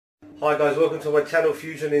Hi guys, welcome to my channel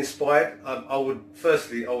Fusion Inspired. I would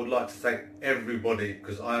like to thank everybody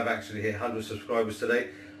because I have actually hit 100 subscribers today.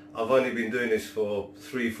 I've only been doing this for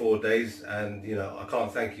 3-4 days and I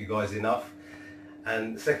can't thank you guys enough.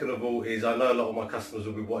 And second of all is I know a lot of my customers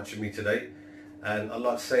will be watching me today, and I'd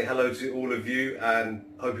like to say hello to all of you and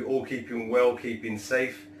hope you're all keeping well, keeping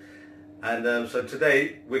safe. And so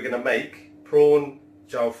today we're going to make prawn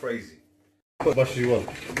jalfrazi. What much do you want?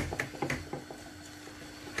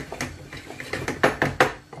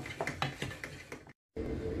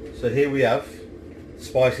 So here we have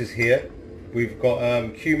spices here. We've got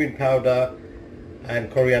cumin powder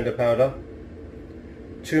and coriander powder,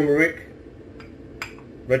 turmeric,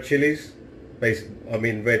 red chillies,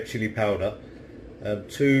 red chili powder,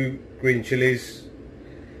 2 green chillies,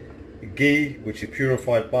 ghee, which is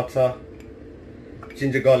purified butter,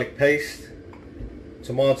 ginger garlic paste,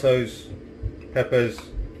 tomatoes, peppers,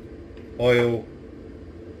 oil,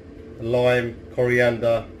 lime,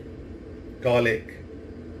 coriander, garlic,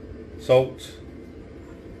 salt,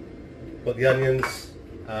 got the onions,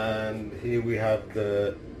 and here we have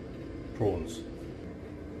the prawns.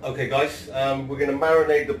 Okay guys, we're going to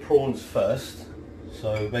marinate the prawns first.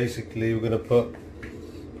 So basically we're going to put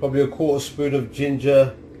probably a 1/4 spoon of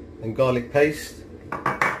ginger and garlic paste,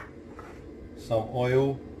 some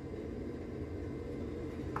oil,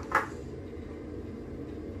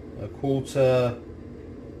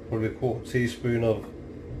 probably a 1/4 teaspoon of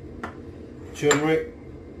turmeric,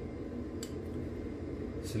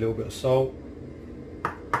 a little bit of salt,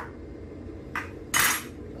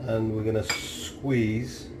 and we're going to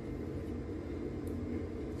squeeze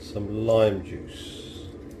some lime juice.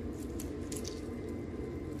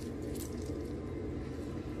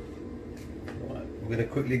 Right, we're going to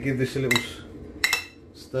quickly give this a little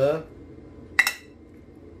stir.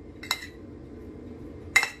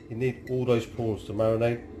 You need all those prawns to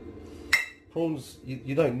marinate. Prawns,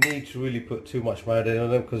 you don't need to really put too much marinade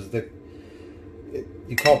on them because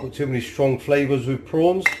you can't put too many strong flavours with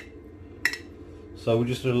prawns. So we'll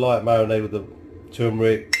just do a light marinade with the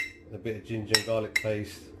turmeric, a bit of ginger and garlic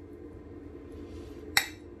paste.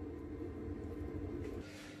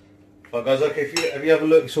 Right guys, okay, if you have a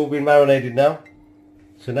look, it's all been marinated now.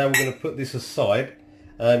 So now we're going to put this aside.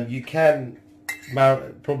 You can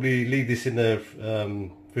probably leave this in the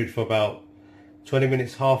fridge for about 20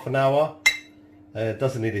 minutes, half an hour. It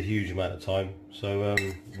doesn't need a huge amount of time, so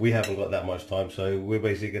we haven't got that much time, so we're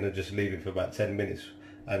basically going to just leave it for about 10 minutes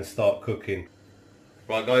and start cooking.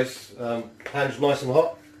 Right guys, pan's nice and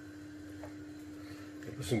hot.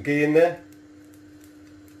 Put some ghee in there.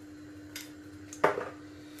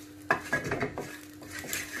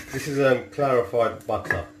 This is clarified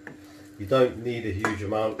butter. You don't need a huge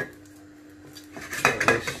amount of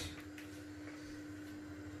this.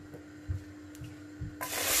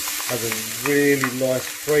 Has a really nice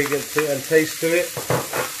fragrance to it and taste to it.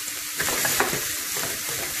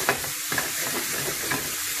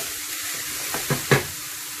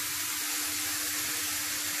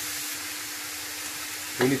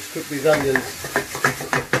 We need to cook these onions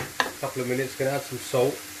a couple of minutes. Going to add some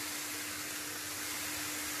salt.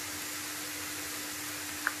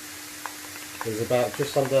 There's about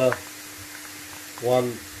just under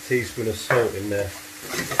 1 teaspoon of salt in there.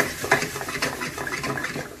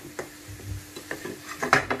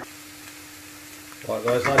 Right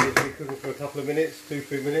guys, onions will be cooking for a couple of minutes,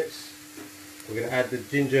 2-3 minutes. We're going to add the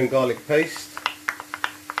ginger and garlic paste.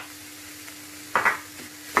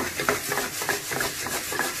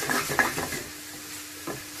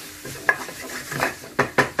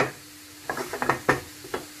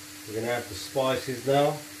 We're going to add the spices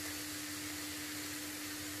now.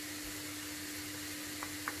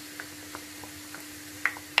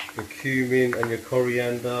 Your cumin and your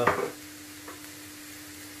coriander.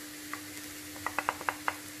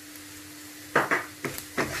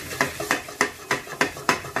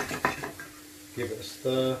 Give it a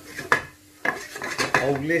stir.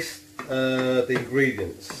 I'll list the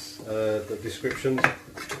ingredients, the descriptions,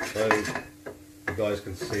 so you guys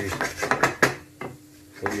can see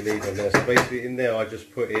what you need on there. So basically in there I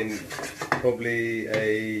just put in probably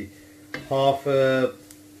a 1/2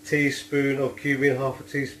 teaspoon of cumin, 1/2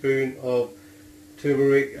 teaspoon of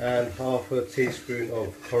turmeric and 1/2 teaspoon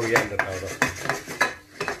of coriander powder.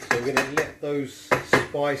 So we're going to let those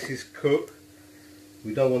spices cook.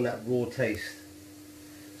 We don't want that raw taste.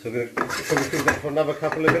 So we're going to probably cook that for another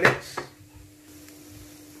couple of minutes.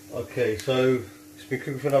 Okay, so it's been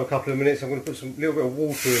cooking for another couple of minutes. I'm going to put some little bit of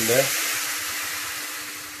water in there.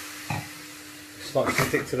 It starts to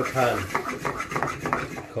stick to the pan.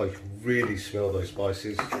 God, you can really smell those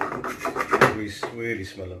spices. Really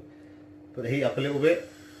smell them. Put the heat up a little bit.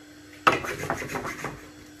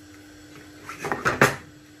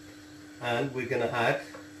 And we're going to add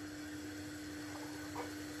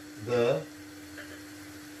the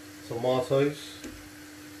tomatoes,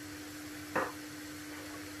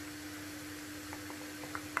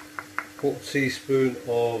 quarter teaspoon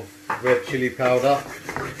of red chili powder.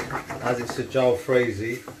 As it's a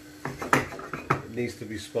Jalfrazi, it needs to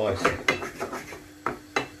be spicy.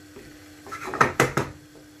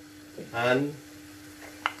 And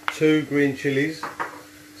 2 green chillies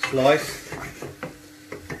sliced.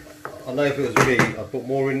 I know if it was me, I'd put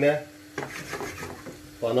more in there,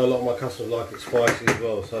 but I know a lot of my customers like it spicy as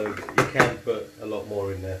well, so you can put a lot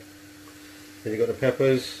more in there. Then you've got the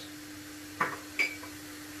peppers.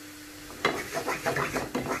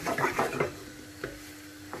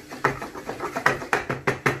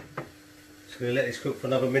 Just going to let this cook for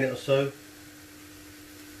another minute or so.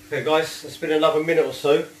 Okay guys, it's been another minute or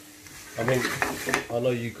so. I mean, I know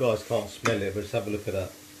you guys can't smell it, but just have a look at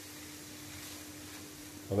that.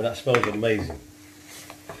 I mean, that smells amazing.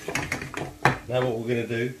 Now what we're going to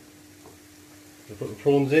do, we'll put the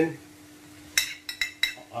prawns in.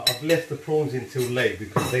 I've left the prawns in till late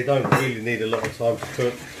because they don't really need a lot of time to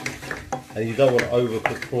cook. And you don't want to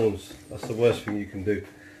overcook prawns. That's the worst thing you can do.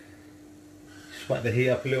 Just whack the heat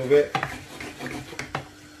up a little bit.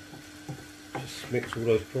 Just mix all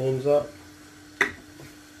those prawns up.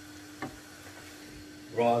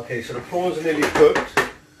 Right, okay, so the prawns are nearly cooked.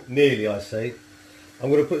 Nearly, I say. I'm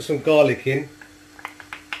going to put some garlic in.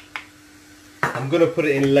 I'm going to put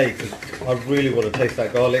it in late because I really want to taste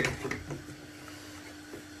that garlic.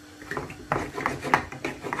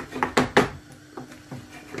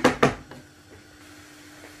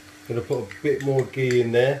 I'm going to put a bit more ghee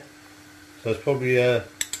in there. So it's probably a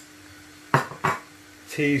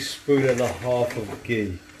teaspoon and a half of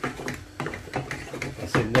ghee.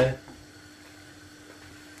 That's in there.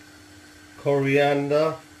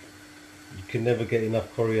 Coriander. You can never get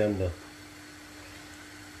enough coriander.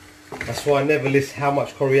 That's why I never list how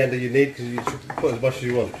much coriander you need, because you should put as much as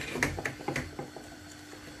you want.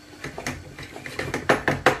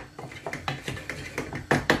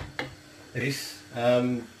 This,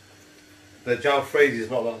 the Jalfrazi is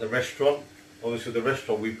not like the restaurant. Obviously the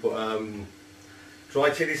restaurant we put dry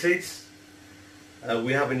chili seeds.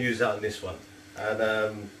 We haven't used that on this one.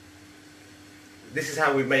 And this is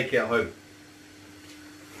how we make it at home.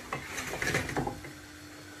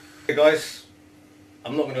 Hey guys,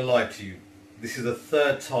 I'm not going to lie to you, this is the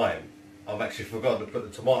 3rd time I've actually forgotten to put the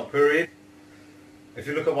tomato puree in. If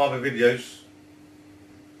you look at my other videos,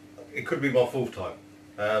 it could be my 4th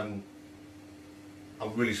time.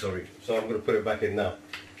 I'm really sorry, so I'm going to put it back in now.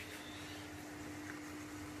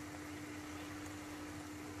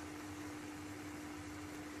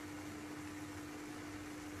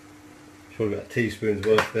 Probably about a teaspoon's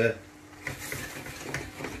worth there.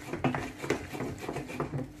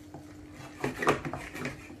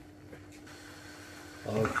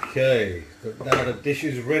 Okay, now the dish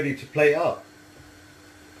is ready to plate up.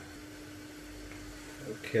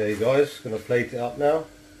 Okay guys, going to plate it up now.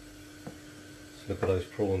 Let's look at those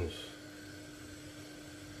prawns.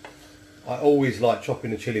 I always like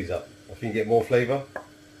chopping the chillies up. I think you get more flavour.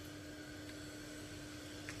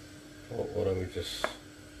 Oh, why don't we just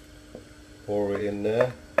pour it in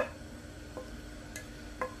there.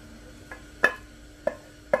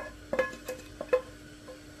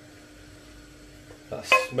 That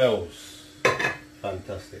smells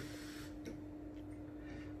fantastic.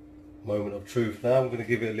 Moment of truth now, I'm going to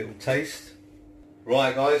give it a little taste.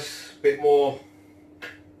 Right guys, a bit more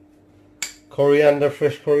coriander,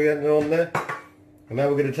 fresh coriander on there. And now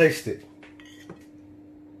we're going to taste it.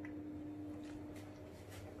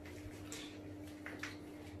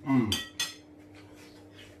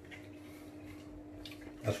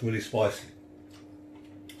 That's really spicy.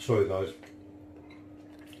 Sorry guys.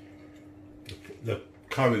 The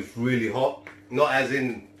curry is really hot, not as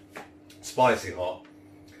in spicy hot,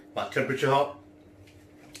 but temperature hot,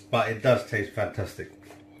 but it does taste fantastic.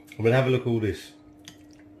 I'm going to have a look at all this.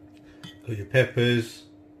 Got your peppers,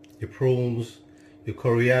 your prawns, your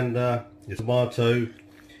coriander, your tomato,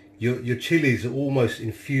 your chilies are almost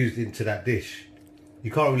infused into that dish.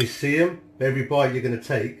 You can't really see them, but every bite you're going to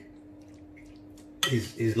take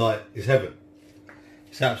is heaven.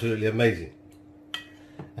 It's absolutely amazing.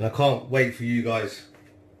 And I can't wait for you guys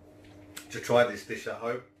to try this dish at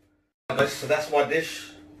home. So that's my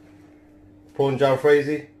dish, prawn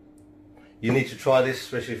jalfrazi. You need to try this,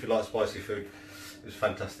 especially if you like spicy food. It's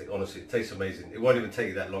fantastic, honestly. It tastes amazing. It won't even take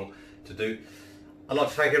you that long to do. I'd like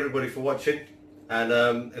to thank everybody for watching. And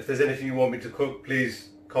if there's anything you want me to cook, please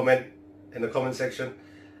comment in the comment section.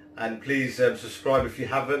 And please subscribe if you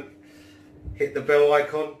haven't. hit the bell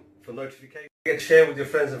icon for notifications. Share with your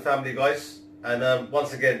friends and family, guys. And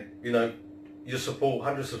once again, you know, your support,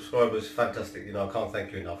 100 subscribers, fantastic. You know, I can't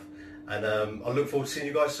thank you enough. And I look forward to seeing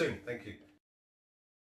you guys soon. Thank you.